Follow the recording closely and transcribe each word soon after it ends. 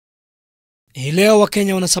Hii leo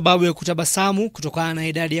Wakenya wana sababu ya kutabasamu kutokana na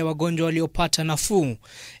idadi ya wagonjwa waliopata nafuu,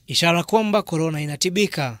 ishara kwamba corona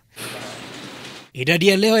inatibika. Idadi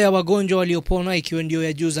ya leo ya wagonjwa waliopona ikiwa ndio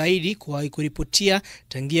ya juu zaidi kuwahi kuripotia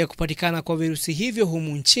tangia kupatikana kwa virusi hivyo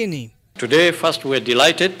humu nchini. Today first we are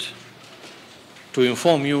delighted to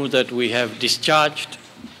inform you that we have discharged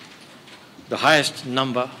the highest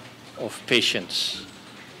number of patients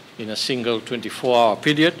in a single 24-hour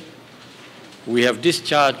period. We have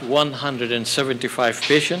discharged 175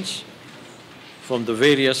 patients from the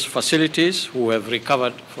various facilities who have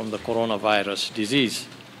recovered from the coronavirus disease.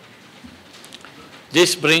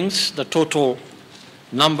 This brings the total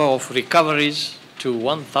number of recoveries to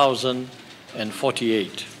 1,048.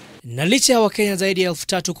 Na licha ya Wakenya zaidi ya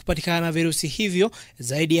 3,000 kupatikana na virusi hivyo,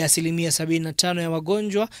 zaidi ya 75% ya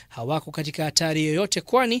wagonjwa hawako katika hatari yoyote,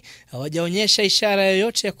 kwani hawajaonyesha ishara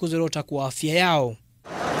yoyote ya kuzorota kwa afya yao.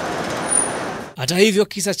 Hata hivyo,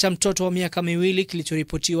 kisa cha mtoto wa miaka 2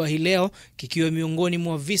 kilichoripotiwa hii leo kikiwa miongoni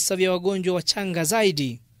mwa visa vya wagonjwa wachanga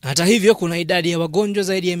zaidi. Hata hivyo, kuna idadi ya wagonjwa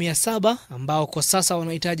zaidi ya 700 ambao kwa sasa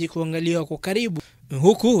wanahitaji kuangaliwa kwa karibu,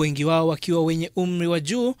 huku wengi wao wakiwa wenye umri wa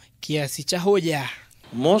juu kiasi cha hoja.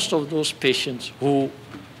 Most of those patients who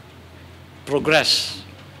progress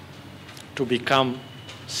to become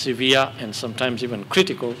severe and sometimes even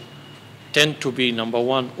critical tend to be, number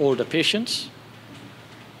one, older patients,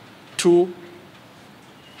 2,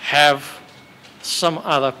 have some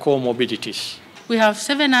other comorbidities. We have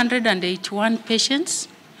 781 patients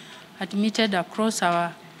admitted across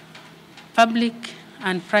our public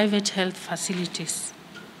and private health facilities.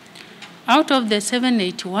 Out of the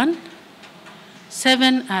 781,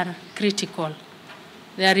 7 are critical.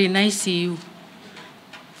 They are in ICU.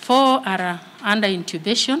 4 are under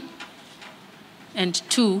intubation and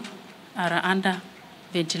 2 are under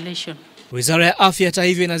ventilation. Wizara ya Afya hata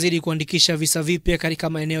hivyo inazidi kuandikisha visa vipya katika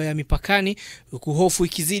maeneo ya mipakani, huku hofu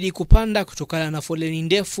ikizidi kupanda kutokana na foleni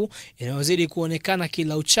ndefu inayozidi kuonekana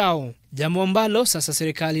kila uchao. Jambo ambalo sasa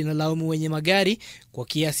serikali inalaumu wenye magari kwa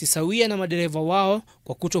kiasi sawia na madereva wao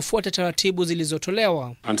kwa kutofuata taratibu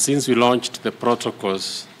zilizotolewa. And since we launched the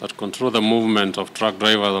protocols that control the movement of truck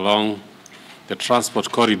drivers along the transport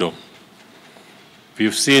corridor,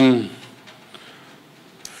 we've seen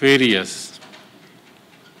failures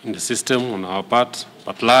in the system on our part,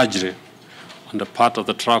 but largely on the part of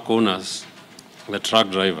the truck owners, the truck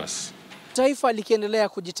drivers. Taifa likiendelea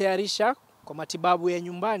kujitayarisha kwa matibabu ya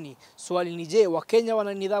nyumbani, swali ni je, Wakenya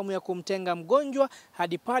wana nidhamu ya kumtenga mgonjwa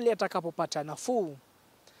hadi pale atakapopata nafuu?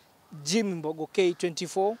 Jimmy Mbogo,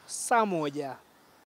 K24, saa 1.